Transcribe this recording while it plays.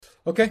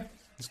Okay,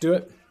 let's do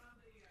it.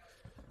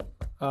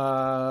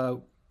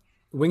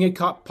 Winged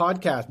Cop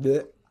podcast.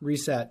 Bleh,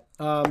 reset.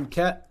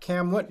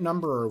 Cam, what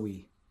number are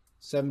we?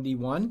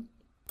 71?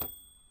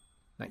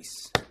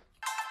 Nice.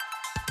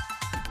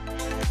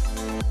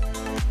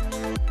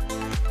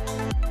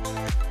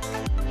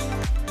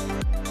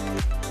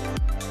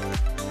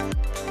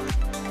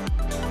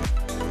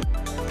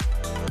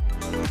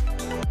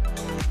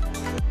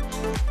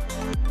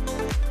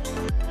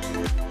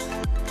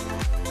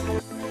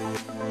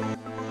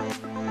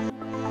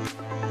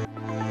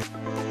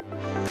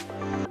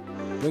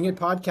 Winged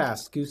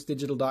Podcast,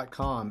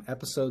 goosedigital.com,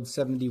 episode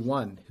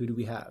 71. Who do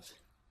we have?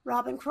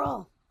 Robin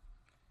Kroll.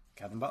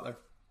 Kevin Butler.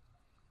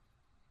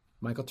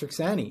 Michael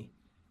Trixani.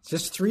 It's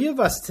just three of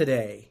us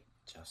today.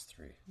 Just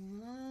three.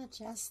 Yeah,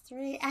 just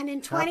three. And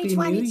in Happy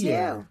 2022. New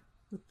Year.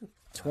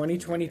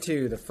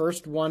 2022, the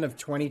first one of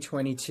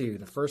 2022,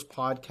 the first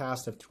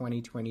podcast of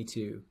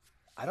 2022.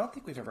 I don't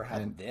think we've ever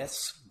had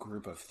this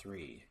group of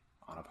three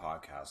on a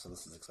podcast, so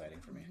this is exciting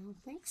for me. I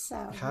don't think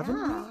so. Haven't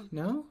we?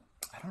 No?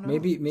 I don't know.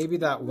 Maybe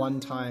that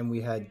one time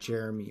we had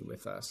Jeremy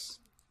with us.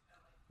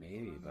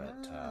 Maybe,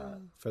 but...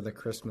 For the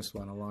Christmas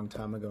one a long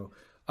time ago.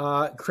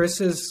 Chris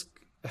is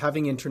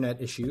having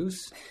internet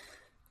issues,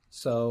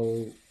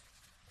 so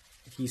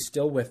he's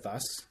still with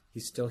us.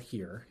 He's still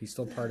here. He's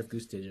still part of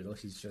Goose Digital.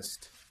 He's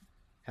just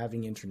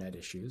having internet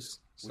issues.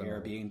 So. We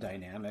are being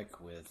dynamic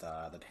with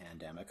the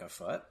pandemic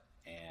afoot,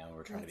 and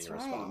we're trying to be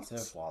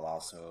responsive while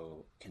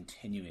also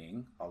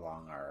continuing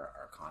along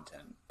our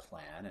content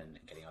plan and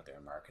getting out there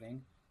and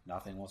marketing.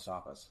 Nothing will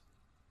stop us.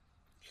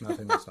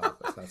 Nothing will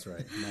stop us. That's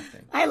right.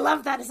 Nothing. I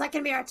love that. Is that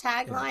going to be our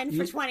tagline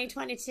for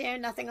 2022?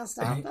 Nothing will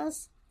stop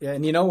us. Yeah,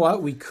 and you know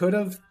what? We could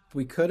have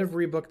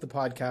rebooked the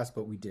podcast,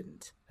 but we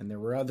didn't. And there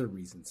were other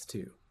reasons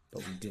too,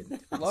 but we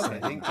didn't. Look,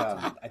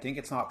 I think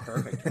it's not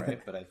perfect,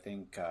 right? But I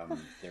think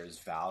there's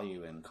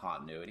value in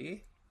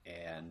continuity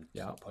and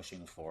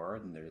pushing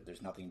forward, and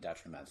there's nothing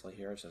detrimental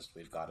here. It's just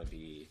we've got to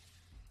be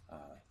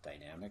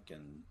dynamic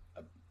and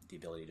the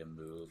ability to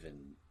move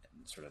and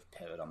sort of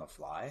pivot on the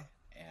fly,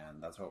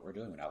 and that's what we're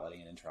doing. We're not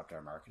letting it interrupt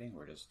our marketing.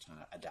 We're just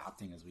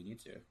adapting as we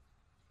need to.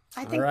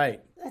 I think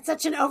that's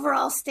such an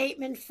overall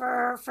statement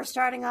for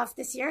starting off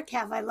this year,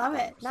 Kev. I love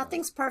it. 100%.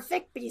 Nothing's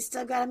perfect, but you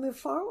still got to move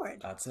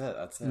forward. That's it.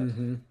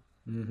 Mm-hmm.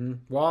 Mm-hmm.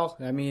 Well,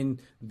 I mean,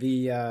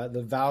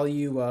 the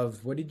value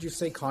of, what did you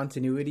say,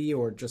 continuity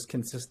or just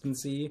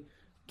consistency,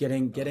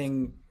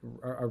 getting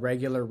a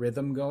regular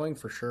rhythm going,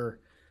 for sure.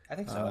 I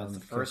think so. It's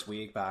the first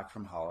week back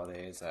from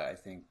holidays. I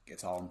think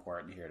it's all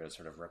important here to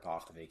sort of rip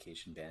off the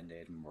vacation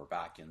Band-Aid, and we're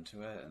back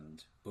into it,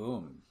 and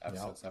boom,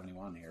 episode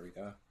 71, here we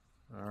go.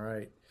 All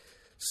right.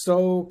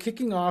 So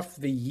kicking off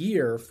the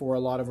year for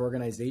a lot of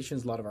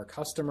organizations, a lot of our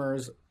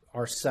customers,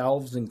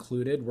 ourselves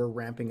included, we're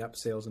ramping up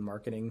sales and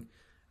marketing,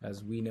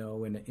 as we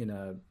know,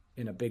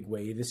 in a big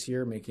way this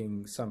year,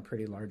 making some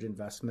pretty large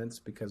investments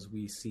because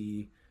we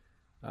see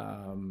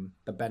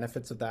the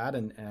benefits of that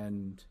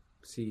and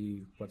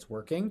see what's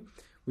working.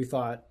 We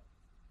thought,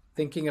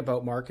 thinking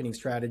about marketing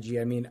strategy,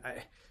 I mean,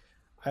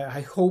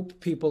 I hope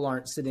people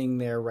aren't sitting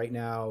there right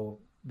now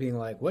being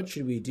like, what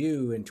should we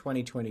do in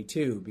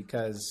 2022?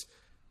 Because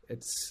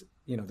it's,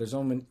 there's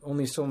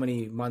only so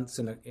many months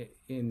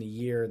in the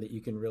year that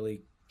you can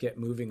really get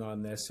moving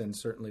on this. And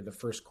certainly the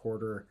first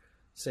quarter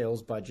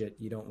sales budget,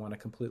 you don't want to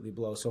completely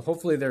blow. So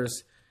hopefully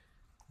there's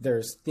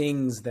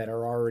things that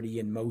are already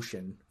in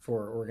motion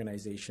for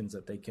organizations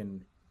that they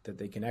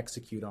can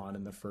execute on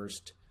in the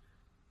first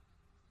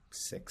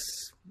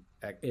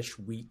 6-ish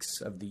weeks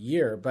of the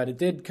year. But it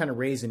did kind of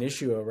raise an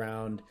issue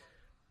around,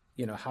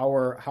 how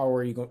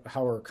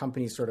are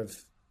companies sort of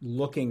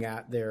looking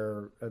at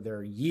their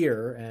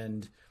year,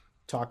 and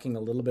talking a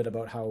little bit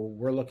about how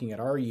we're looking at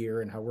our year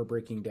and how we're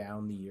breaking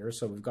down the year.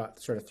 So we've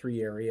got sort of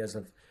three areas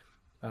of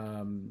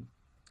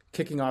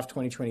kicking off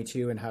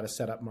 2022 and how to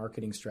set up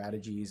marketing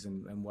strategies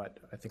and what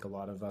I think a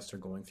lot of us are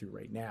going through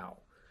right now.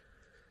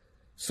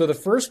 So the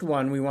first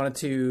one we wanted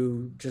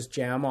to just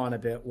jam on a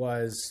bit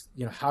was,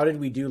 how did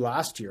we do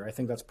last year? I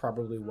think that's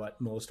probably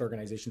what most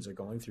organizations are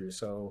going through.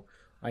 So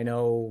I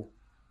know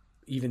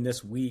even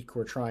this week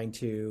we're trying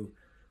to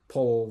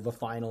pull the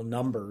final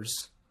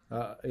numbers,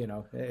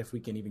 if we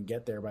can even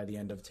get there by the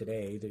end of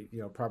today.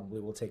 Probably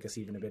will take us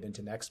even a bit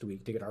into next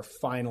week to get our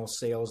final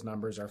sales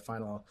numbers, our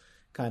final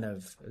kind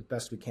of as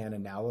best we can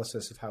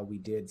analysis of how we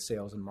did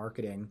sales and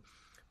marketing.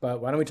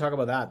 But why don't we talk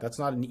about that? That's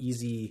not an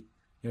easy,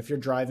 if you're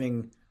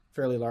driving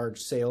fairly large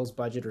sales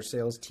budget or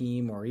sales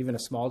team, or even a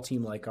small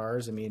team like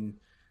ours, I mean,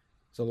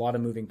 there's a lot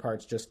of moving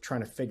parts just trying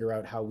to figure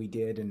out how we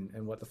did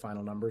and what the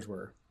final numbers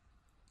were.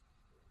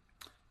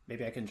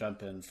 Maybe I can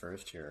jump in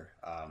first here.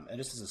 And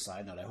just as a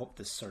side note, I hope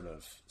this sort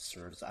of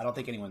serves, I don't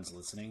think anyone's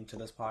listening to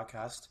this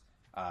podcast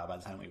by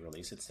the time we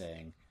release it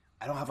saying,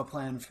 I don't have a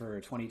plan for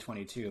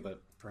 2022,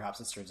 but perhaps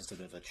it serves as a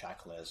bit of a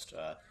checklist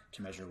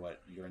to measure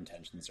what your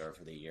intentions are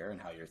for the year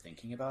and how you're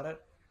thinking about it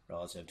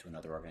relative to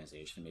another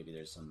organization. Maybe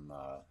there's some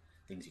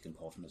things you can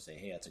pull from to say,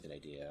 hey, that's a good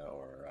idea,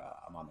 or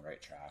I'm on the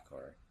right track,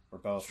 or We're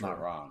both not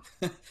wrong.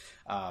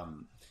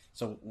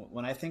 So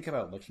when I think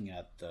about looking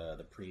at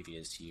the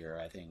previous year,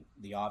 I think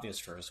the obvious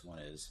first one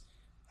is,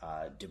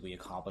 did we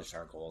accomplish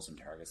our goals and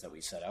targets that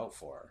we set out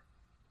for?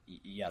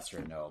 Yes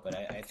or no? But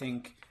I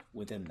think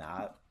within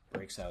that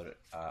breaks out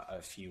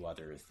a few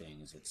other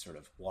things. It's sort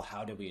of, well,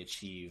 how did we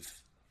achieve,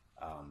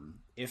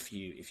 if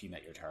you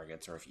met your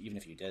targets, or even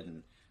if you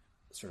didn't,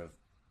 sort of,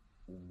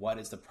 what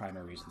is the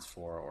primary reasons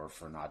for or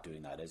for not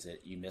doing that? Is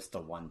it you missed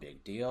the one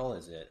big deal?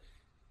 Is it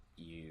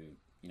you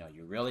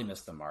really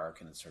missed the mark,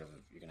 and it's sort of,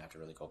 you're gonna have to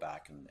really go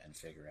back and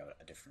figure out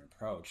a different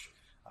approach.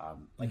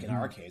 In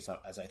our case,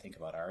 as I think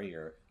about our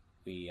year,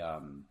 we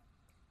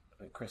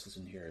Chris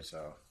isn't here,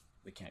 so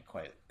we can't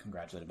quite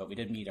congratulate him, but we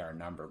did meet our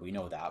number. We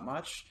know that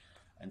much,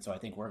 and so I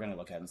think we're going to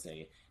look at it and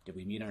say, did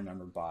we meet our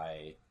number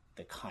by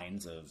the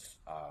kinds of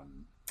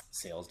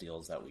sales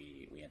deals that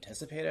we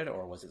anticipated,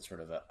 or was it sort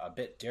of a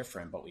bit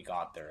different, but we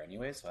got there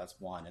anyway? So that's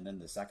one. And then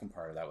the second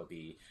part of that would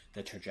be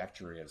the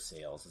trajectory of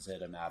sales. Is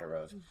it a matter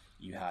of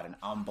you had an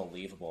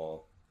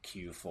unbelievable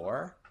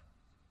Q4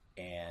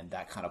 and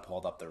that kind of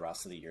pulled up the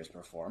rest of the year's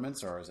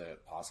performance, or is it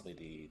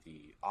possibly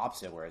the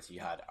opposite, whereas you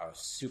had a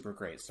super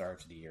great start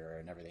to the year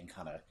and everything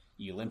kind of,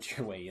 you limped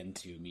your way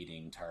into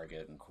meeting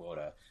target and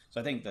quota? So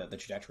I think the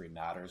trajectory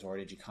matters. Or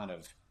did you kind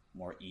of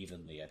more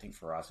evenly? I think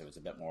for us, it was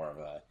a bit more of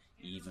a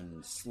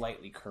even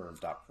slightly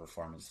curved up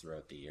performance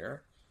throughout the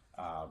year,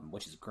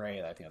 which is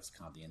great. I think that's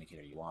kind of the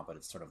indicator you want, but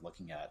it's sort of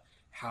looking at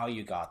how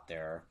you got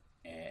there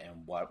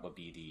and what would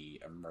be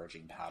the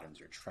emerging patterns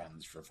or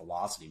trends for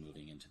velocity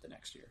moving into the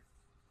next year.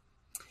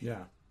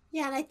 Yeah.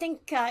 Yeah, and I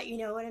think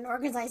in an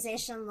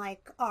organization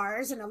like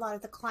ours and a lot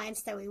of the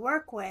clients that we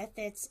work with,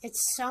 it's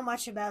so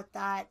much about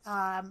that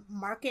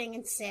marketing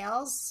and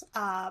sales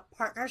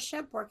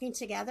partnership working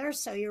together.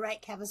 So you're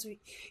right, Kev. As we,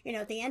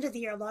 at the end of the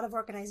year, a lot of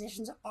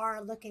organizations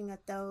are looking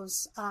at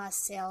those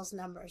sales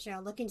numbers.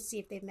 Looking to see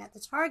if they've met the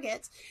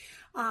targets.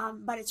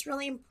 But it's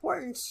really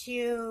important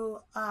to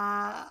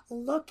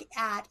look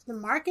at the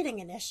marketing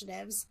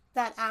initiatives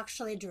that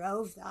actually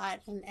drove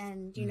that,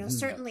 and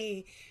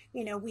certainly.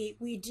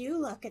 We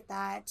do look at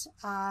that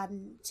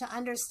to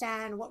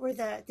understand what were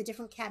the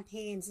different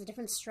campaigns, the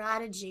different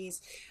strategies,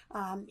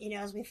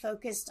 as we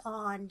focused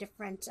on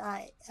different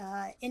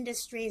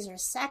industries or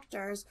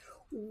sectors,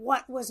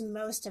 what was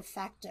most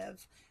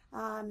effective.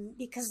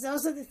 Because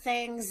those are the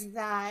things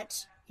that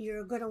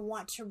you're going to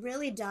want to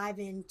really dive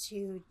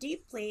into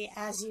deeply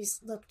as you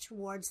look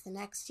towards the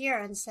next year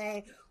and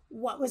say,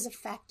 what was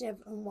effective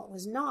and what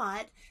was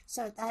not,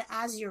 so that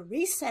as you're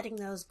resetting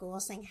those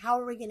goals, saying, how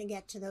are we going to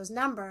get to those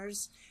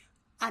numbers,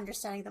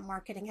 understanding that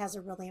marketing has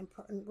a really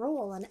important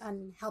role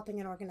in helping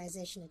an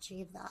organization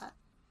achieve that.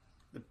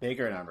 The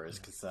bigger numbers,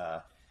 because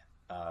I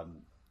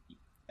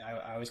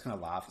always kind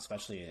of laugh,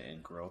 especially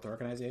in growth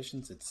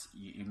organizations, it's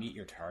you meet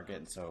your target,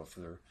 and so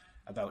for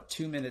about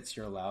 2 minutes,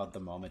 you're allowed the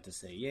moment to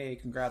say, yay,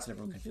 congrats, and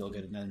everyone can feel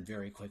good, and then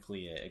very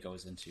quickly it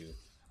goes into,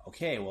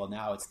 okay, well,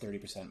 now it's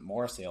 30%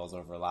 more sales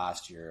over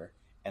last year.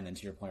 And then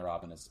to your point,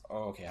 Robin, is,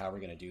 okay, how are we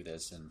going to do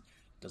this? And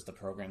does the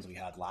programs we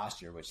had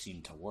last year, which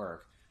seemed to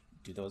work,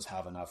 do those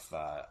have enough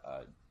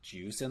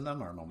juice in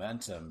them or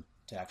momentum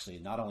to actually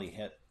not only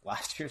hit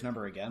last year's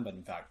number again, but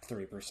in fact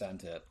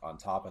 30% it on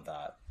top of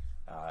that?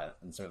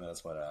 And certainly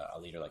that's what a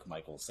leader like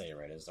Mike will say,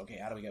 right? Is, okay,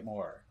 how do we get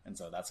more? And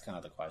so that's kind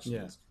of the question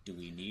is, do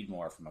we need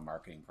more from a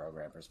marketing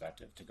program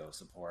perspective to go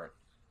support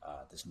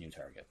this new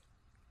target?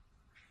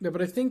 Yeah,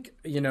 but I think,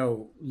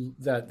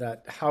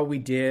 that how we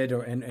did,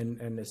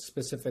 and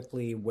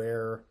specifically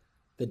where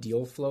the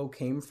deal flow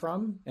came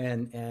from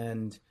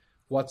and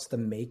what's the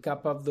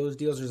makeup of those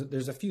deals.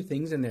 There's a few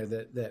things in there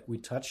that we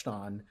touched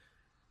on.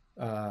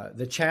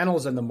 The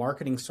channels and the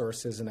marketing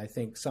sources, and I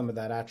think some of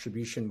that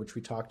attribution, which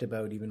we talked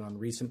about even on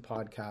recent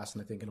podcasts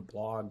and I think in a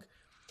blog,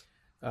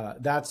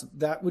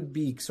 that would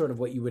be sort of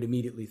what you would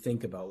immediately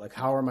think about. Like,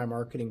 how are my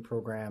marketing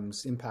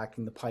programs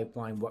impacting the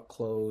pipeline, what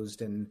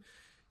closed, and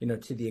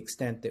to the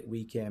extent that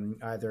we can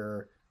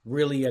either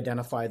really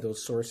identify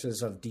those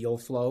sources of deal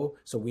flow.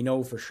 So we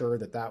know for sure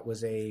that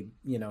was an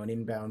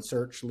inbound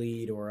search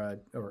lead or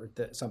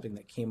something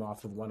that came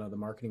off of one of the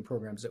marketing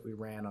programs that we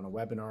ran on a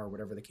webinar or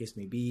whatever the case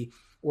may be,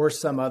 or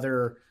some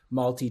other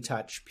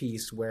multi-touch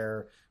piece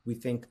where we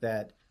think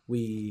that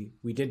we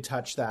did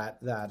touch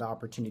that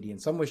opportunity in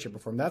some way, shape, or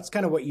form. That's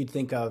kind of what you'd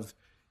think of,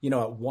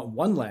 at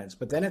one lens.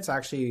 But then it's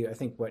actually, I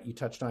think what you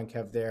touched on,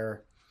 Kev,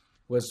 there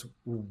was,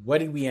 what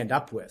did we end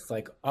up with?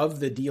 Like, of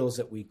the deals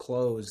that we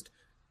closed,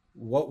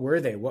 what were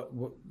they? What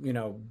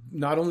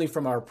not only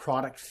from our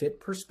product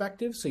fit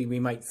perspective, so we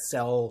might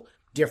sell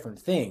different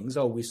things.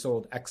 Oh, we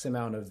sold X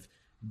amount of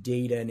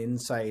data and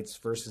insights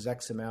versus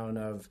X amount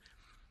of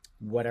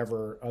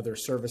whatever other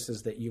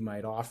services that you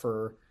might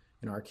offer.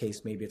 In our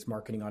case, maybe it's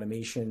marketing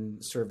automation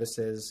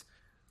services,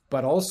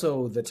 but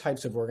also the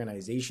types of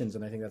organizations.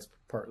 And I think that's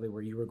partly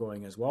where you were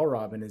going as well,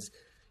 Robin, is,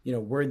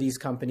 were these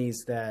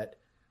companies that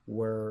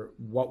were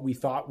what we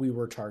thought we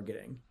were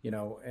targeting,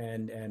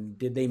 and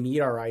did they meet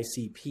our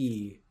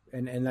ICP?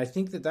 And I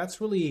think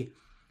that's really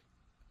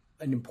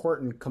an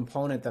important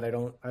component that I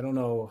don't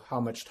know how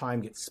much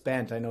time gets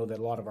spent. I know that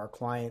a lot of our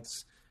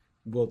clients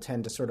will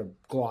tend to sort of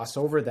gloss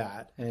over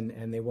that,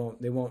 and they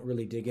won't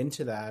really dig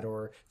into that,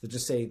 or they'll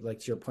just say, like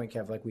to your point,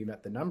 Kev, like we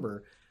met the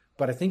number.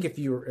 But I think if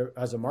you,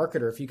 as a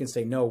marketer, if you can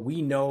say, no,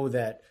 we know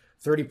that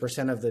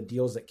 30% of the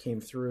deals that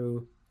came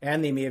through,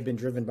 and they may have been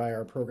driven by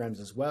our programs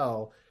as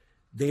well,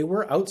 they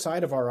were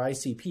outside of our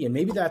ICP, and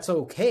maybe that's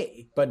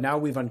okay, but now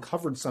we've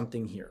uncovered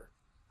something here.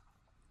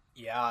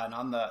 Yeah, and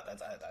I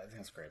think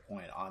that's a great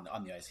point on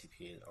the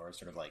ICP, or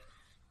sort of like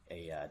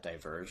a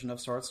diversion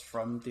of sorts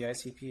from the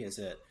ICP. Is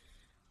it,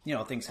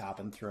 things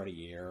happen throughout a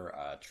year,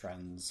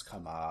 trends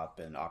come up,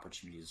 and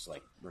opportunities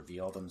like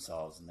reveal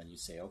themselves, and then you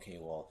say, okay,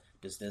 well,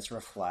 does this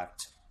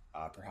reflect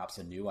perhaps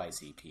a new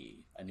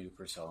ICP, a new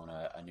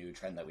persona, a new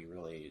trend that we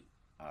really,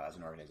 as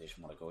an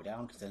organization, want to go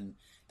down? Because then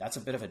that's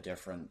a bit of a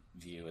different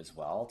view as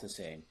well, to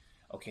saying,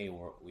 okay,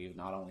 we've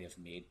not only have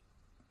made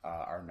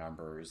our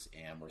numbers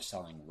and we're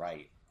selling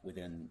right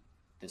within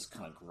this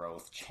kind of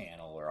growth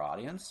channel or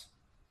audience,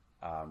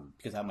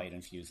 because that might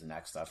infuse the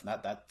next stuff. And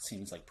that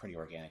seems like pretty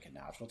organic and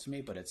natural to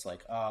me, but it's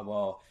like,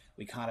 well,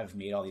 we kind of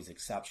made all these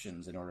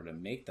exceptions in order to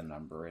make the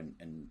number,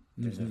 and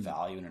there's a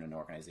value in an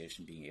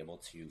organization being able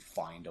to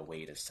find a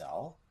way to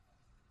sell.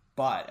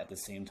 But at the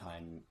same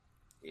time,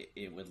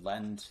 it would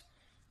lend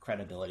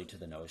credibility to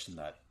the notion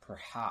that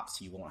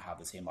perhaps you won't have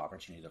the same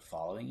opportunity the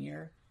following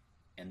year,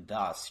 and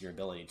thus your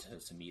ability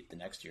to meet the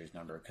next year's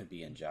number could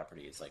be in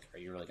jeopardy. It's like, are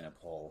you really going to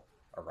pull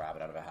a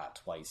rabbit out of a hat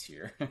twice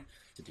here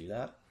to do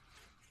that?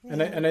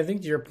 And I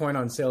think to your point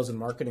on sales and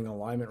marketing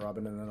alignment,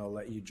 Robin, and then I'll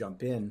let you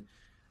jump in.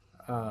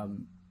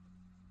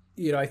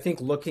 I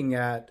think looking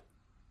at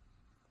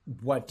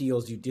what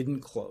deals you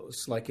didn't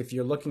close, like if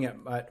you're looking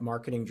at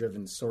marketing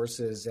driven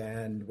sources,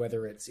 and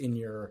whether it's in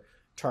your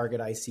target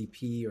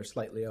ICP or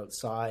slightly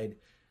outside,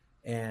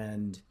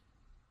 and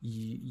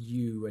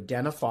you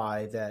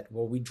identify that,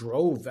 well, we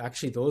drove,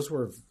 actually those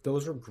were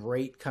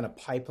great kind of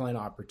pipeline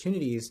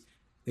opportunities,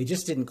 they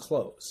just didn't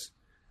close.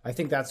 I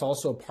think that's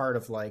also part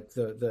of like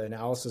the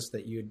analysis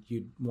that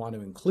you'd want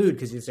to include,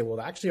 because you'd say,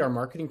 well, actually our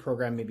marketing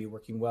program may be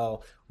working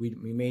well. We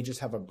may just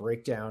have a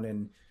breakdown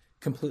in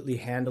completely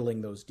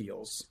handling those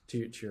deals.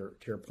 To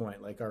your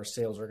point, like our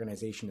sales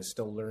organization is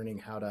still learning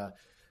how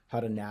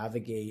to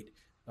navigate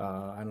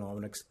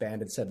an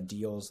expanded set of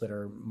deals that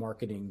are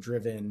marketing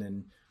driven,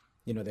 and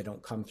they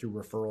don't come through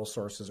referral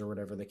sources or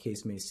whatever the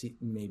case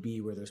may be,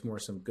 where there's more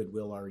some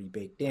goodwill already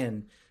baked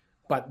in.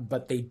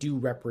 But they do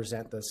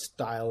represent the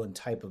style and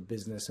type of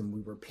business, and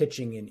we were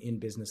pitching in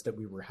business that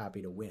we were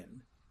happy to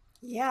win.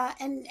 Yeah,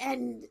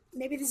 and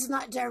maybe this is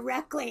not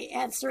directly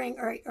answering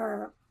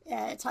or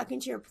talking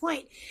to your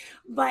point,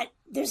 but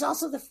there's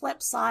also the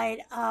flip side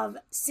of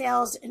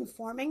sales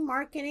informing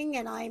marketing,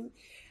 and I'm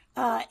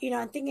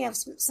thinking of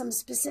some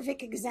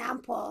specific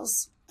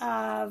examples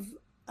of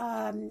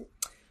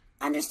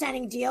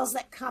understanding deals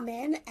that come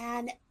in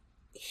and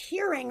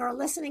hearing or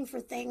listening for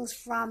things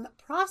from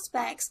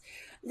prospects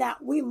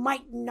that we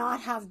might not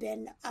have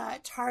been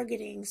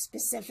targeting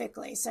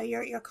specifically. So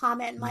your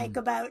comment, Mike,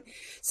 about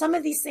some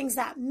of these things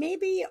that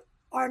maybe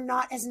are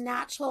not as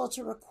natural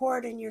to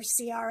record in your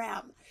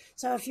CRM.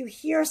 So if you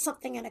hear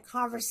something in a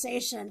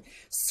conversation,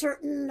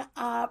 certain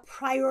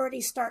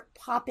priorities start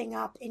popping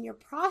up in your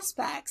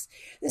prospects.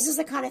 This is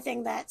the kind of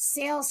thing that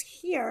sales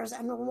hears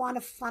and will want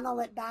to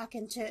funnel it back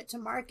into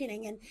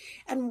marketing.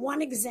 And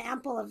one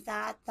example of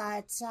that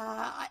I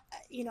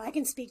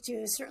can speak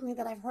to, certainly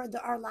that I've heard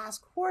our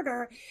last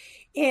quarter,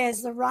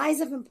 is the rise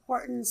of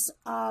importance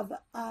of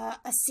a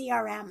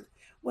CRM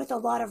with a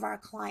lot of our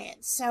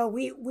clients. So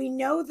we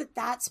know that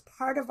that's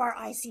part of our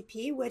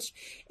ICP, which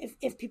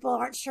if people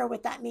aren't sure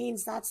what that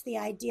means, that's the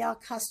ideal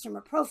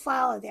customer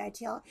profile, or the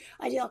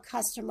ideal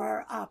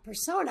customer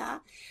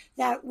persona.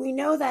 That we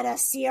know that a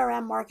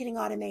CRM marketing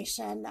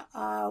automation,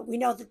 we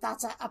know that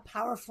that's a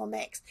powerful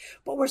mix,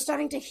 but we're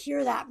starting to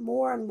hear that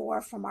more and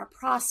more from our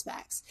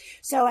prospects.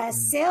 So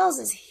as sales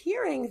is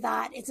hearing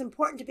that, it's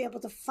important to be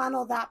able to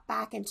funnel that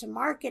back into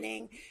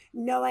marketing,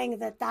 knowing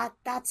that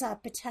that's a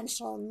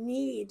potential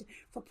need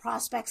for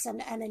prospects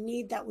and a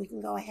need that we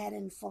can go ahead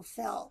and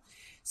fulfill.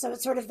 So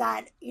it's sort of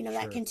that, Sure.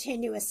 that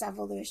continuous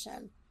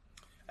evolution.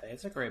 I think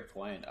it's a great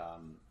point.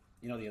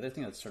 The other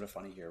thing that's sort of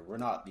funny here, we're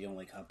not the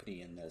only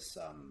company in this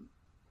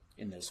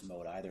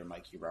mode either.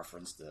 Mike, you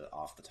referenced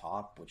off the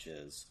top, which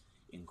is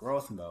in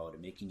growth mode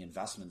and making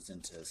investments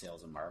into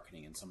sales and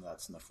marketing, and some of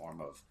that's in the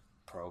form of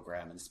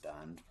program and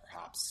spend,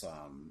 perhaps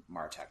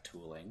MarTech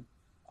tooling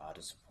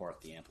to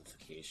support the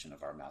amplification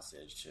of our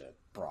message to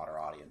broader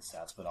audience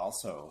sets, but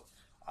also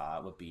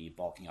would be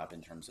bulking up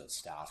in terms of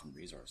staff and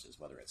resources,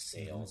 whether it's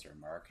sales or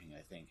marketing.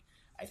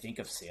 I think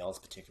of sales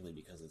particularly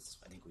because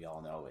I think we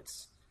all know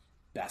it's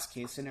best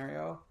case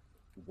scenario,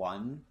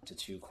 1 to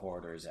 2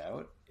 quarters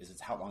out is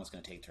how long it's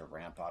going to take to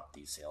ramp up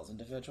these sales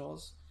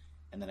individuals.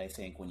 And then I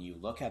think when you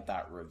look at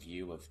that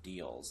review of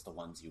deals, the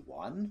ones you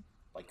won,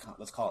 like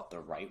let's call it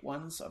the right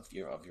ones of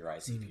your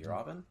ICP,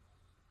 Robin,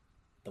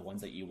 the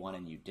ones that you won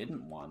and you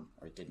didn't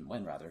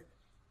win rather,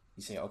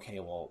 you say, okay,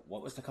 well,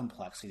 what was the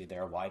complexity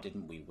there? Why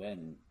didn't we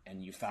win?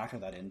 And you factor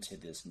that into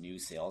this new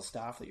sales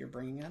staff that you're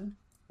bringing in,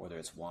 whether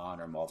it's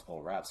one or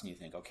multiple reps, and you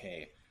think,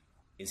 okay,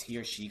 is he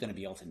or she going to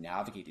be able to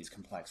navigate these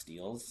complex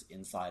deals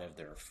inside of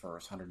their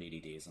first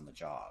 180 days on the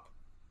job?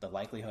 The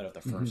likelihood of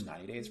the first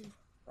 90 days,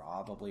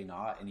 probably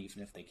not. And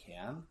even if they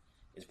can,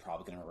 is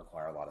probably going to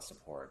require a lot of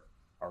support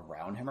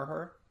around him or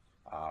her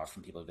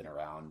from people who've been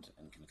around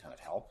and can kind of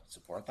help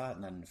support that.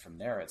 And then from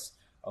there, it's,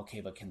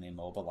 okay, but can they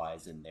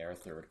mobilize in their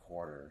third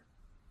quarter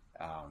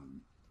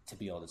to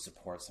be able to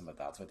support some of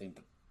that? So I think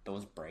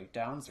those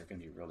breakdowns are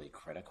going to be really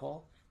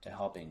critical to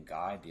helping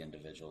guide the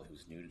individual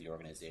who's new to the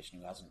organization,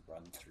 who hasn't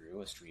run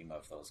through a stream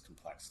of those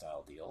complex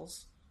style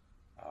deals.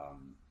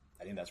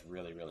 I think that's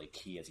really, really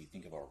key as you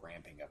think about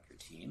ramping up your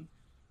team.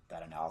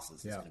 That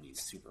analysis is going to be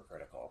super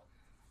critical.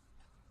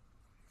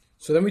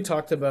 So then we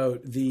talked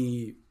about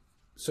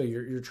so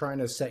you're trying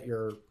to set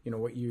your,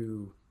 what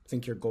you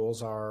think your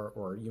goals are,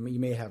 or you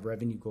may have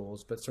revenue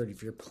goals, but sort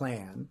of your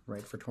plan,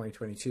 right, for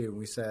 2022.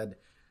 We said,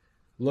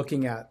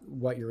 looking at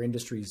what your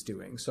industry is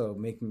doing. So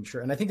making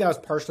sure, and I think that was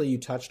partially you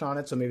touched on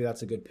it. So maybe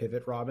that's a good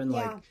pivot, Robin,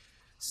 like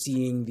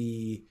seeing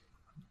the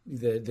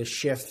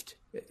shift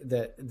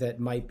that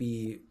might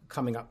be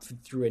coming up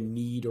through a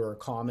need or a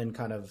common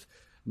kind of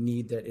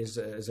need that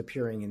is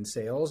appearing in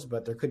sales,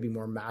 but there could be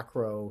more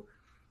macro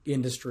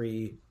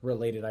industry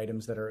related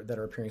items that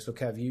are appearing. So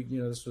Kev,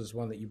 this was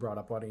one that you brought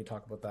up. Why don't you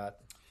talk about that?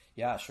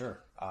 Yeah,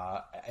 sure.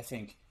 I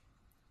think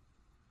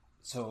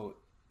so.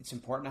 It's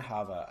important to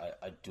have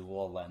a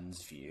dual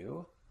lens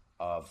view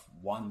of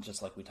one,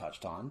 just like we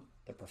touched on,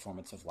 the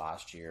performance of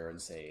last year,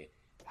 and say,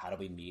 how do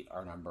we meet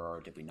our number,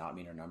 or did we not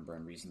meet our number,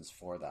 and reasons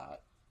for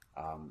that.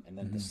 And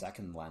then the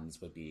second lens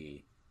would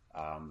be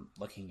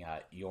looking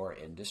at your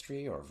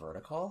industry or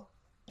vertical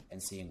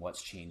and seeing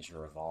what's changed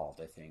or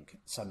evolved. I think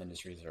some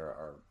industries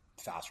are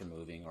faster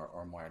moving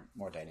or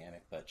more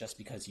dynamic, but just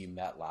because you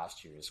met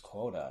last year's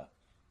quota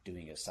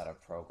doing a set of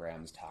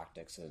programs,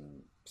 tactics,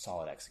 and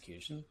solid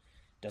execution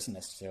doesn't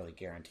necessarily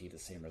guarantee the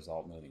same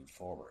result moving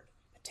forward,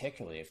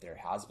 particularly if there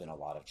has been a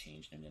lot of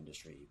change in an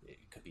industry. It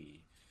could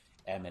be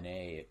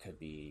M&A, it could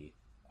be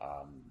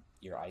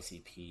your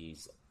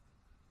ICPs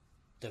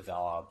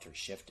developed or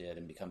shifted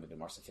and become a bit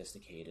more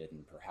sophisticated,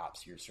 and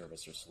perhaps your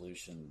service or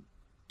solution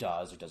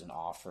does or doesn't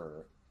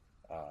offer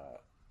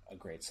a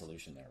great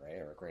solution there,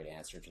 right? Or a great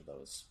answer to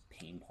those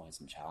pain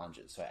points and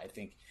challenges. So I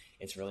think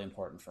it's really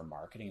important for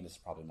marketing, and this is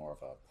probably more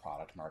of a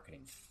product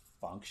marketing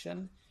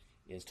function,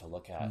 is to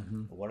look at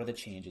what are the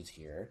changes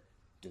here?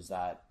 Does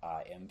that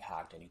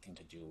impact anything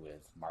to do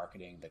with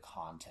marketing, the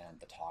content,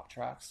 the talk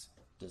tracks?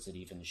 Does it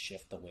even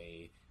shift the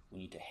way we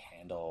need to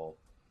handle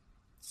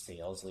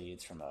sales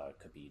leads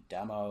could be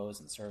demos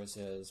and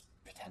services,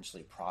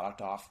 potentially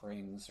product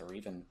offerings, or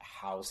even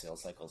how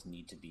sales cycles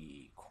need to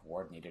be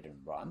coordinated and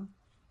run?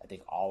 I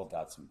think all of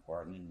that's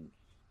important. And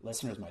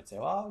listeners might say,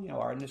 well,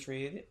 our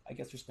industry, I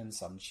guess there's been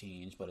some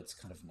change, but it's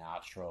kind of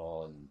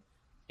natural and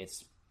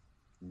it's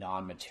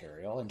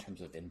non-material in terms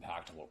of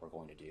impact on what we're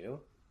going to do.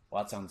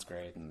 Well, that sounds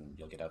great, and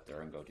you'll get out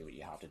there and go do what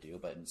you have to do.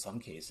 But in some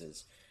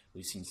cases,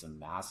 we've seen some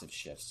massive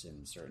shifts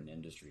in certain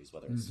industries,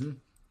 whether it's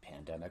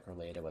pandemic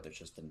related, whether it's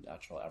just the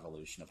natural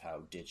evolution of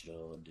how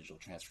digital and digital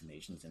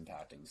transformation is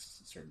impacting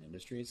certain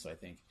industries. So I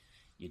think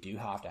you do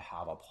have to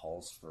have a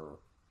pulse for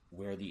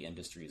where the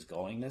industry is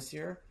going this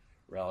year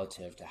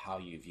relative to how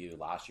you view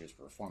last year's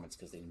performance,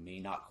 because they may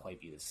not quite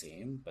be the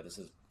same, but this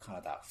is kind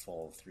of that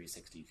full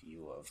 360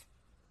 view of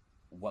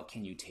what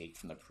can you take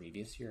from the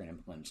previous year and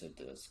implement it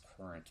this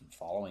current and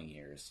following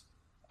years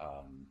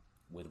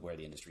with where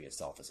the industry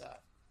itself is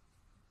at.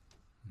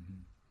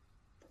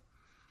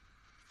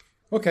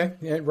 Okay.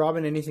 Yeah,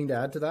 Robin, anything to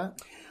add to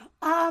that?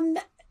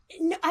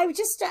 No, I would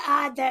just to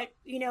add that,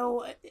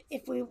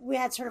 if we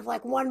had sort of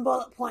like one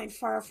bullet point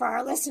for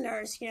our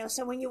listeners,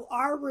 so when you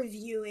are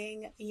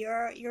reviewing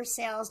your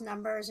sales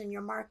numbers and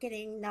your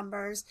marketing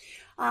numbers,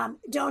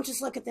 don't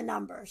just look at the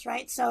numbers,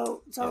 right?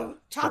 So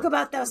talk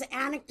about those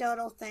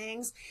anecdotal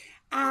things,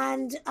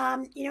 and,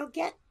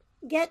 get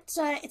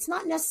it's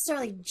not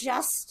necessarily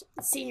just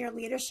senior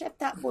leadership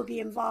that will be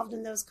involved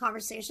in those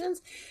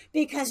conversations,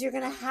 because you're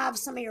going to have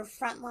some of your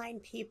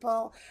frontline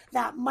people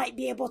that might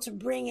be able to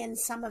bring in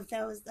some of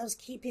those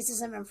key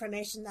pieces of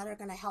information that are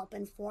going to help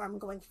inform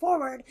going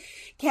forward.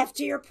 Kev,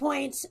 to your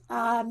point,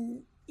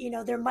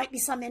 there might be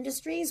some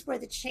industries where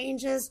the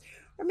changes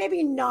are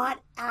maybe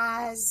not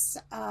as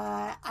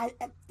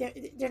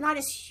they're not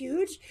as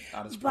huge,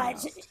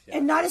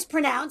 not as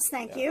pronounced.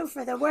 Thank you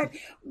for the word.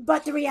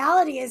 But the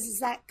reality is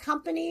that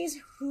companies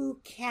who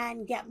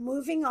can get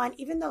moving on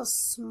even those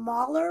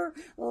smaller,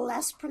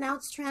 less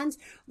pronounced trends,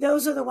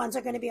 those are the ones that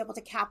are going to be able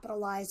to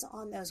capitalize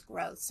on those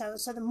growth. So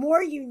the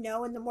more you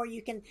know, and the more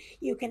you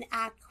can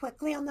act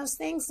quickly on those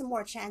things, the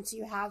more chance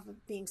you have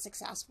of being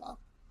successful.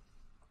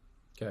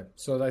 Okay,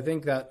 so I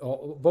think that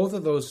both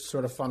of those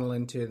sort of funnel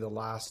into the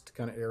last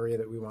kind of area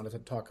that we wanted to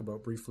talk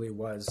about briefly,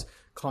 was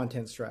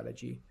content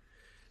strategy.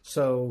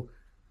 So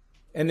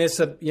And this,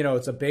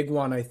 it's a big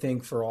one, I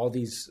think, for all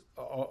these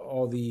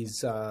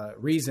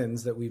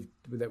reasons that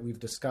we've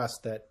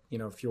discussed. That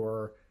if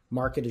your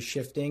market is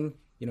shifting,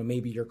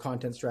 maybe your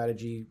content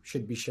strategy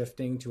should be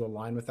shifting to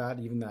align with that.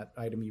 Even that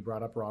item you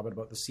brought up, Robin,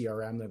 about the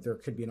CRM, that there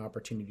could be an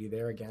opportunity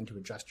there again to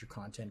adjust your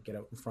content, get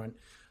out in front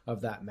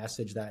of that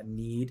message, that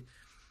need.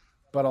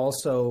 But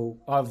also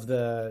of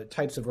the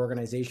types of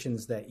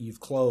organizations that you've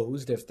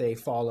closed, if they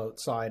fall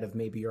outside of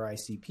maybe your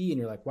ICP, and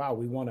you're like, wow,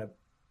 we want to,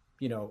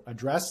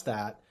 address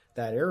that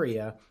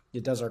area,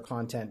 does our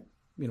content,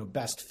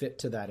 best fit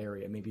to that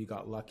area? Maybe you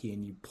got lucky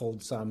and you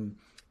pulled some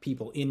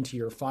people into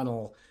your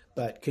funnel,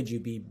 but could you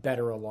be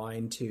better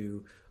aligned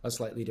to a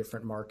slightly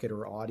different market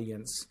or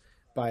audience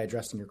by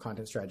addressing your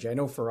content strategy? I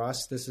know for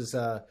us, this is,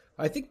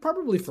 I think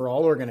probably for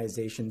all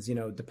organizations,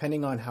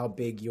 depending on how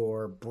big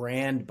your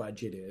brand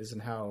budget is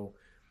and how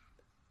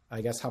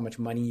much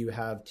money you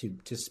have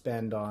to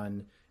spend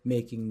on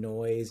making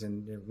noise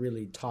and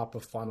really top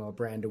of funnel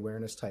brand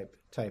awareness type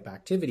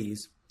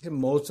activities.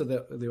 Most of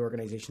the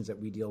organizations that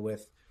we deal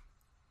with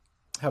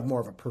have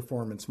more of a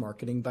performance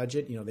marketing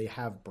budget. They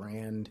have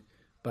brand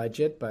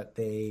budget, but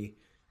they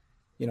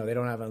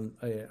don't have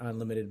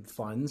unlimited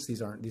funds.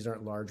 These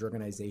aren't large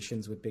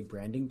organizations with big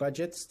branding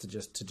budgets to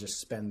just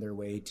spend their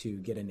way to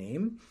get a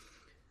name.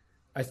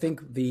 I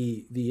think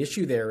the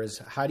issue there is,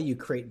 how do you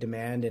create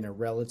demand in a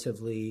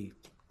relatively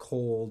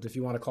cold, if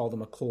you want to call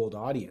them a cold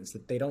audience,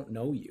 that they don't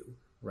know you,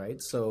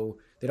 right? So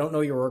they don't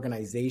know your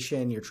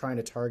organization, you're trying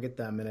to target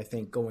them. And I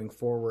think going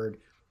forward,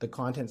 the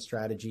content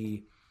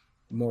strategy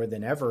more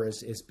than ever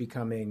is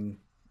becoming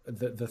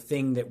the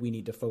thing that we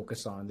need to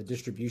focus on. The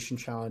distribution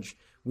challenge,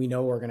 we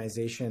know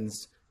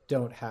organizations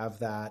don't have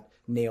that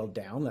nailed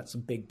down. That's a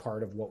big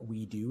part of what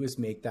we do, is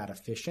make that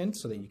efficient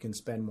so that you can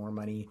spend more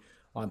money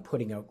on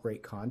putting out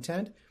great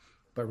content,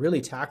 but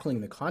really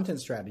tackling the content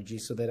strategy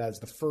so that as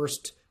the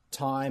first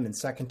time and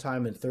second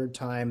time and third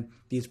time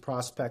these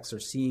prospects are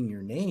seeing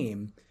your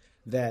name,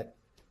 that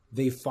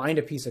they find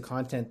a piece of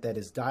content that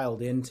is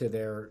dialed into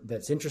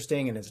that's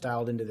interesting and it's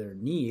dialed into their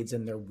needs,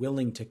 and they're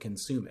willing to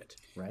consume it,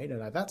 right?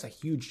 And that's a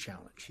huge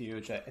challenge.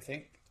 Huge. I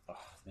think,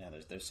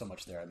 there's so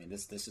much there. I mean,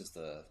 this is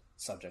the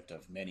subject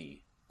of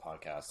many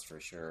podcasts for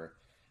sure.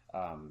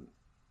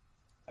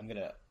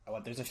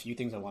 There's a few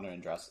things I want to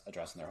address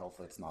in there.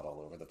 Hopefully it's not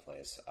all over the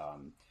place.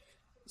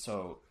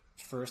 So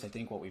first, I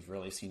think what we've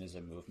really seen is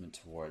a movement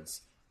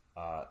towards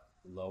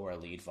lower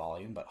lead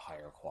volume, but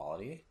higher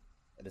quality.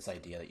 This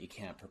idea that you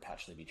can't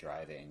perpetually be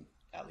driving,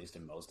 at least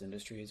in most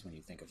industries, when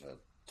you think of a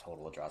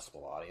total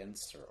addressable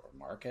audience or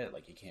market,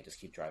 like you can't just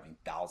keep driving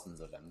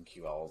thousands of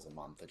MQLs a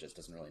month. It just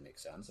doesn't really make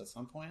sense at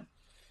some point.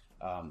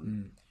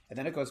 And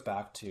then it goes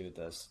back to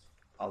this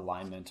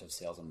alignment of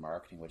sales and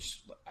marketing,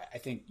 which I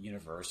think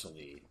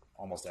universally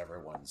almost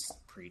everyone's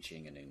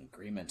preaching and in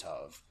agreement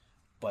of,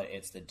 but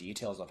it's the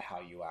details of how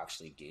you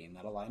actually gain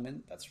that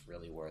alignment. That's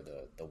really where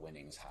the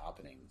winning's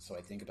happening. So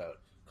I think about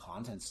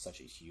content's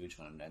such a huge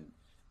one, and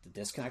the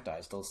disconnect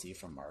I still see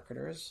from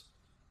marketers,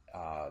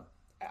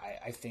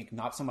 I think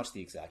not so much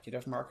the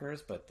executive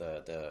marketers, but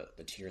the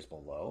tiers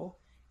below,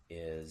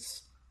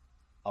 is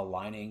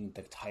aligning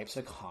the types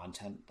of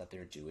content that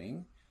they're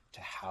doing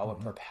to how it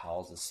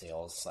propels the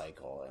sales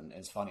cycle. And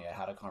it's funny, I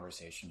had a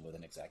conversation with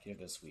an executive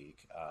this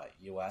week,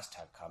 US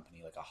tech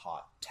company, like a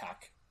hot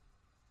tech,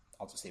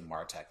 I'll just say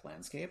MarTech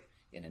landscape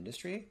in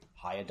industry,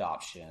 high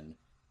adoption,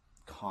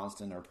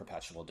 constant or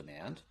perpetual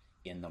demand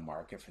in the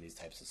market for these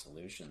types of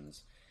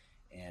solutions.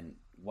 And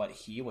what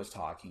he was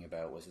talking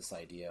about was this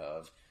idea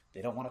of,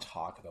 they don't want to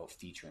talk about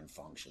feature and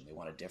function. They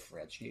want to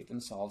differentiate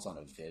themselves on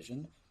a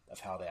vision of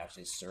how they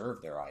actually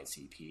serve their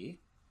ICP.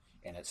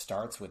 And it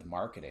starts with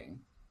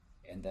marketing.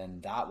 And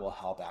then that will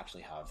help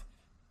actually have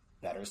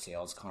better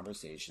sales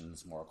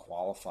conversations, more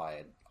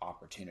qualified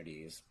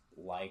opportunities,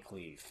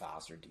 likely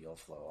faster deal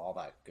flow, all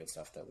that good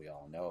stuff that we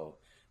all know.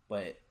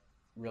 But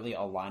really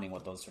aligning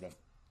with those sort of,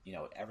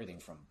 everything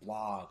from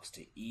blogs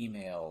to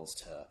emails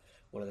to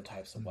what are the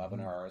types of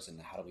webinars and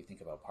how do we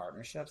think about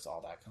partnerships,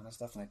 all that kind of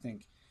stuff. And I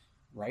think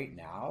right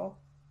now,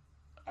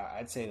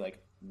 I'd say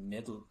like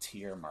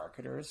mid-tier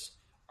marketers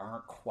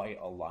aren't quite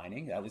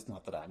aligning, at least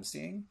not that I'm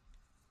seeing,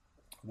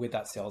 with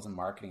that sales and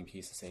marketing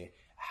piece to say,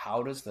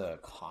 how does the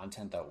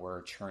content that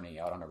we're churning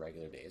out on a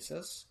regular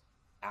basis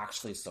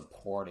actually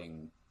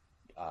supporting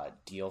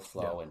deal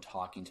flow and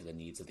talking to the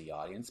needs of the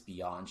audience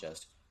beyond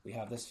just, we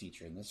have this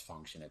feature and this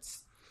function.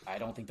 I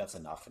don't think that's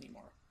enough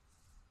anymore.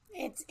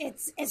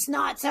 It's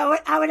not. So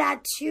I would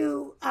add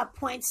two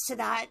points to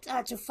that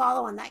to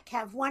follow on that,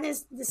 Kev. One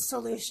is the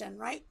solution,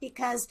 right?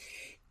 Because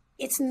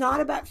it's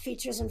not about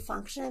features and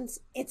functions.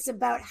 It's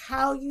about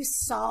how you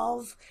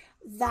solve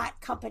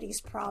that company's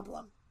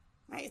problem,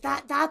 right?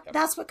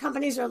 That's what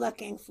companies are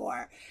looking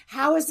for.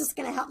 How is this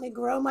going to help me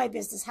grow my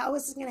business? How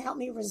is this going to help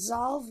me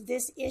resolve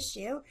this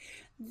issue?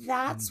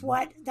 That's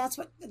what's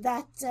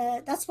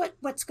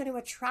going to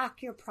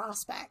attract your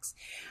prospects.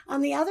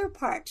 And the other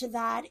part to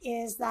that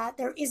is that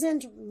there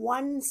isn't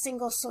one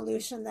single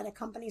solution that a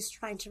company is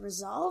trying to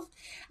resolve,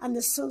 and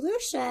the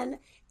solution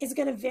is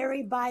going to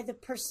vary by the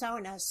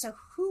persona. So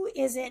who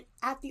is it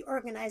at the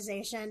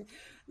organization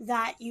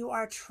that you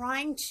are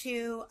trying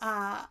to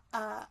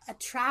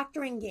attract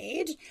or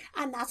engage?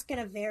 And that's going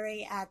to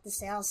vary at the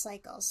sales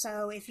cycle.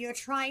 So if you're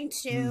trying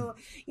to,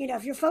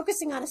 if you're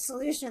focusing on a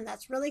solution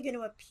that's really going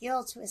to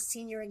appeal to a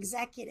senior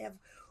executive,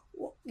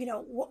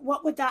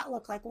 what would that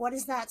look like? What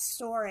is that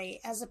story?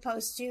 As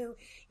opposed to,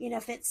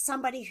 if it's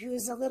somebody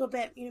who's a little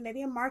bit,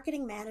 maybe a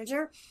marketing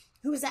manager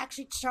who is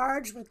actually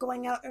charged with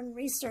going out and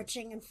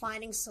researching and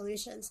finding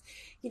solutions,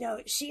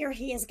 she or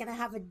he is going to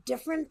have a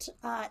different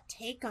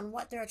take on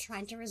what they're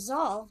trying to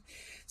resolve.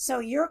 So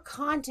your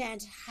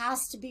content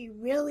has to be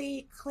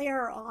really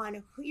clear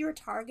on who you're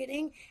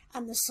targeting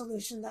and the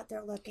solution that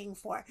they're looking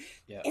for.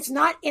 Yeah. It's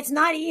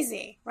not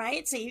easy,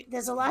 right? So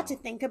there's a lot to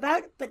think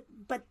about, but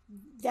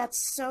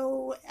that's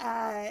so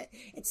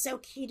it's so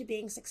key to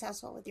being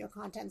successful with your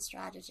content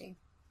strategy.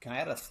 Can I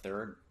add a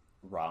third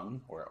rung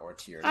or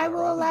tier? I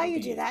will allow you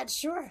to do that,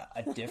 sure.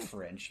 A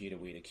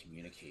differentiated way to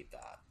communicate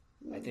that.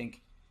 I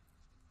think,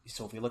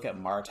 so if we look at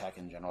MarTech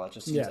in general, it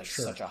just seems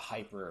such a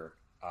hyper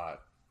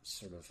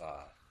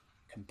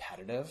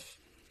competitive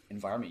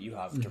environment. You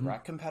have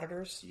direct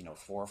competitors,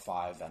 4 or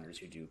 5 vendors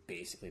who do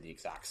basically the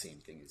exact same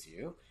thing as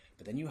you,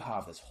 but then you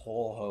have this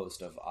whole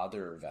host of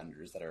other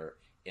vendors that are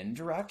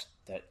indirect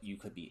that you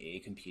could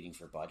be competing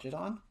for budget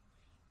on,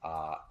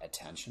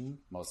 attention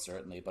most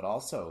certainly, but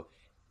also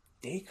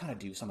they kind of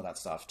do some of that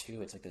stuff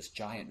too. It's like this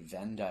giant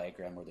Venn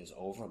diagram where there's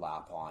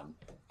overlap on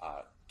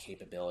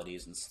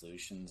capabilities and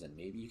solutions, and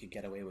maybe you could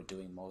get away with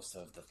doing most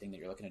of the thing that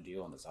you're looking to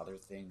do on this other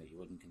thing that you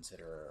wouldn't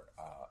consider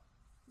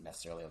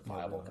necessarily a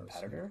viable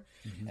competitor.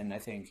 And I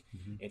think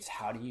it's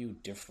how do you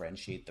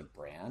differentiate the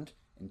brand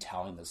in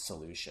telling the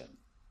solution?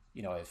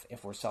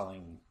 If we're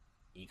selling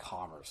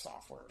e-commerce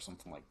software or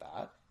something like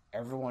that,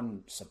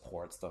 everyone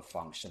supports the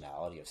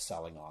functionality of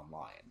selling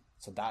online.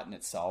 So that in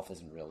itself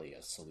isn't really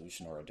a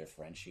solution or a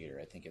differentiator.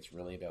 I think it's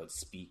really about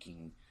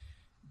speaking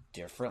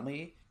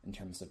differently in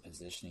terms of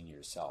positioning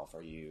yourself.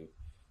 Are you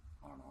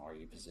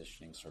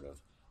positioning sort of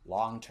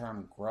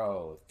long-term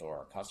growth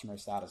or customer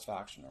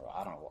satisfaction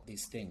or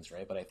these things,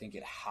 right? But I think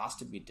it has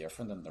to be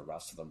different than the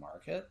rest of the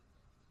market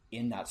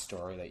in that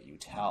story that you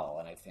tell.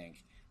 And I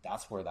think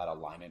that's where that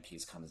alignment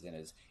piece comes in,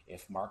 is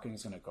if marketing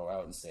is going to go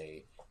out and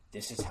say,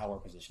 this is how we're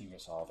positioning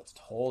yourself, it's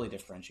totally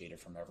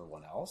differentiated from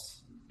everyone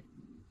else.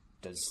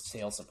 Does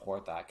sales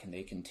support that? Can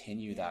they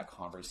continue that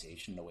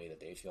conversation in a way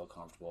that they feel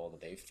comfortable,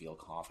 that they feel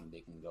confident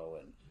they can go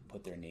and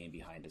put their name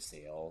behind a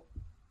sale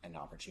and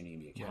opportunity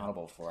to be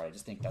accountable for it? I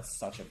just think that's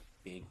such a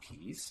big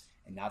piece,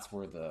 and that's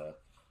where the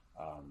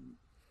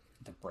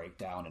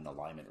breakdown in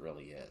alignment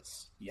really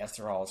is. Yes,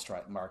 they're all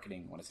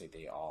marketing. When I say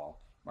they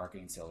all,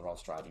 marketing and sales are all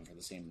striving for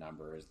the same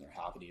numbers, and they're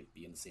happy to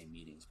be in the same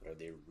meetings, but are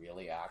they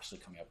really actually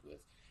coming up with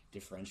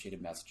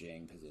differentiated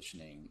messaging,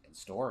 positioning, and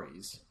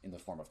stories in the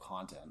form of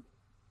content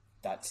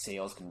that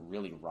sales can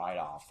really ride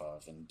off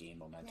of and gain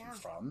momentum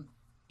from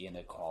in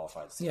a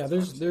qualified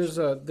sales?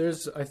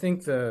 There's I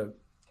think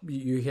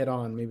you hit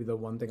on maybe the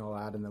one thing I'll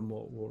add, and then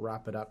we'll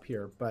wrap it up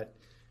here. But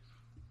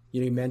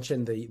you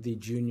mentioned the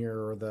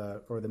junior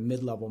or the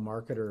mid-level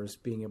marketers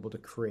being able to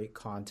create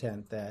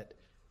content that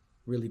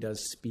really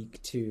does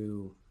speak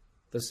to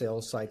the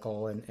sales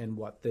cycle and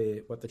what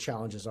the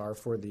challenges are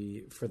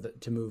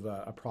to move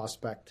a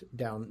prospect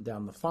down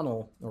the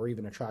funnel or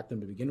even attract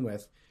them to begin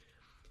with.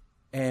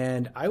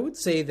 And I would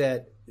say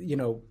that,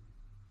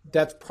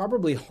 that's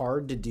probably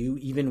hard to do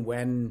even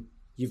when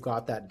you've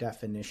got that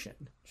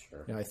definition.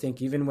 Sure. I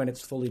think even when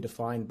it's fully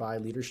defined by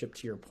leadership,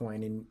 to your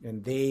point,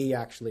 and they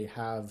actually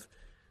have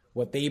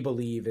what they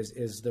believe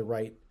is the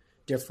right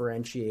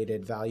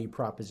differentiated value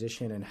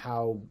proposition and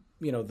how,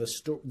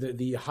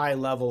 the high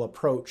level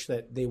approach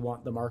that they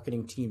want the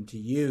marketing team to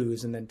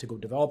use and then to go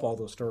develop all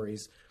those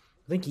stories.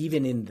 I think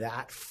even in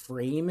that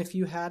frame, if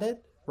you had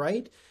it,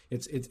 right,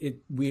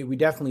 we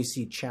definitely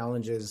see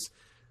challenges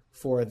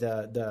for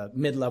the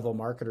mid-level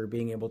marketer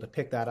being able to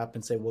pick that up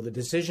and say, well, the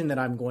decision that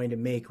I'm going to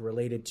make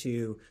related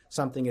to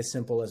something as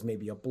simple as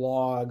maybe a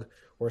blog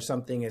or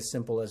something as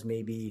simple as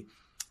maybe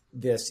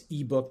this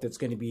ebook that's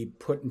going to be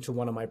put into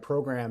one of my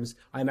programs,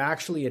 I'm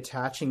actually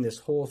attaching this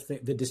whole thing,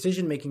 the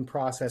decision-making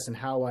process and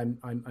how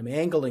I'm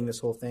angling this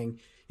whole thing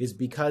is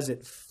because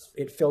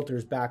it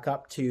filters back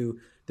up to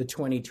the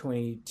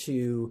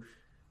 2022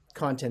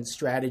 content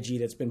strategy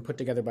that's been put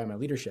together by my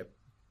leadership.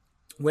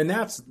 When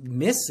that's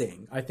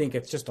missing, I think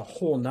it's just a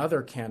whole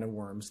nother can of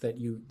worms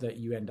that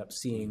you end up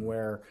seeing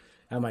where,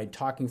 am I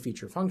talking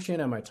feature function?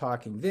 Am I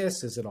talking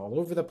this? Is it all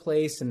over the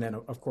place? And then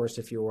of course,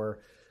 if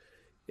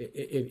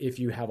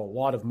you have a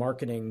lot of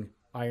marketing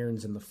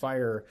irons in the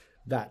fire,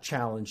 that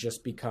challenge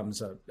just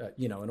becomes an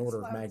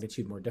order of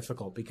magnitude more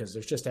difficult, because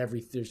there's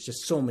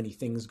just so many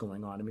things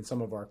going on. I mean,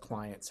 some of our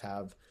clients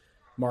have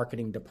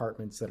marketing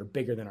departments that are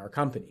bigger than our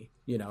company,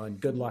 and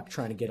good luck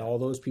trying to get all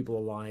those people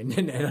aligned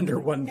and under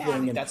one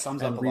thing. And that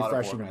sums up a lot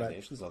of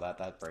organizations, though,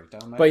 that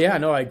breakdown. But yeah,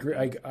 no, I agree.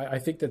 I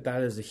think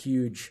that is a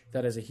huge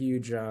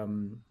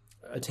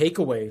a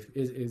takeaway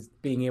is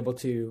being able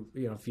to,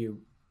 if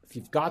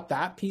you've got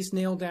that piece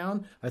nailed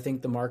down, I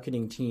think the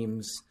marketing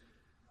teams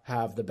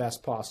have the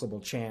best possible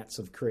chance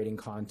of creating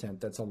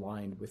content that's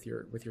aligned with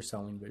your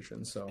selling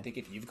vision. So I think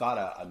if you've got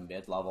a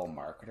mid-level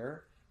marketer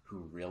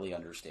who really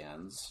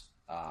understands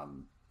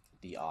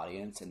the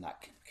audience and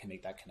that can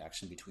make that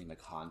connection between the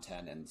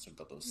content and sort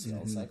of those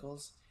sales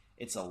cycles,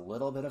 it's a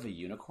little bit of a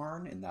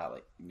unicorn in that,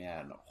 like,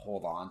 man,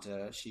 hold on to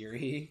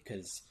Shiri,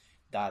 because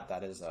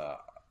that is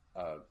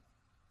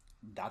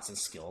that's a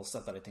skill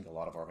set that I think a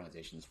lot of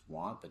organizations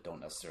want but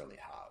don't necessarily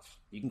have.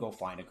 You can go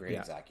find a great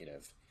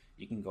executive.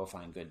 You can go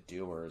find good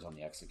doers on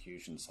the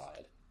execution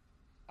side.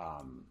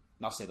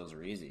 Not to say those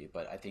are easy,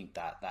 but I think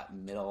that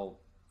middle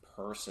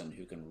person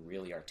who can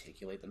really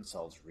articulate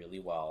themselves really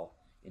well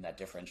in that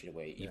differentiated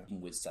way,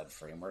 even with said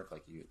framework,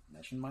 like you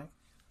mentioned, Mike.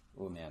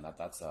 Oh man,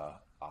 that's a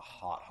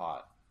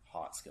hot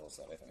skill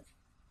set, I think.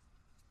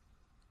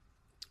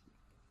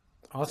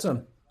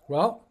 Awesome.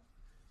 Well,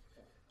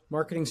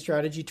 Marketing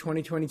Strategy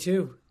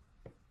 2022.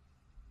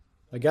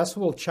 I guess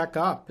we'll check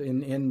up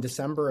in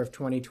December of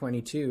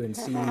 2022 and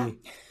see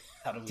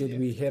did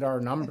we hit our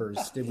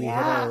numbers? Did we hit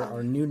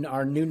our new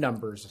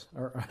numbers,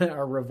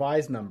 our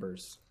revised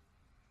numbers?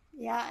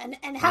 Yeah,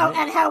 and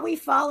how we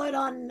followed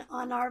on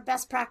our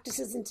best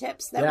practices and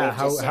tips that we've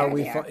just shared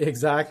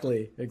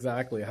here.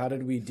 Exactly. How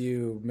did we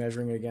do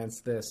measuring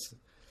against this?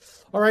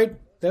 All right,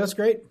 that was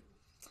great.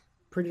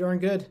 Pretty darn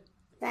good.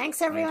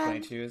 Thanks, everyone.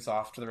 2022 is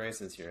off to the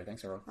races here.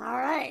 Thanks, everyone. All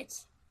right.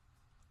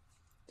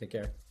 Take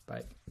care.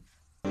 Bye.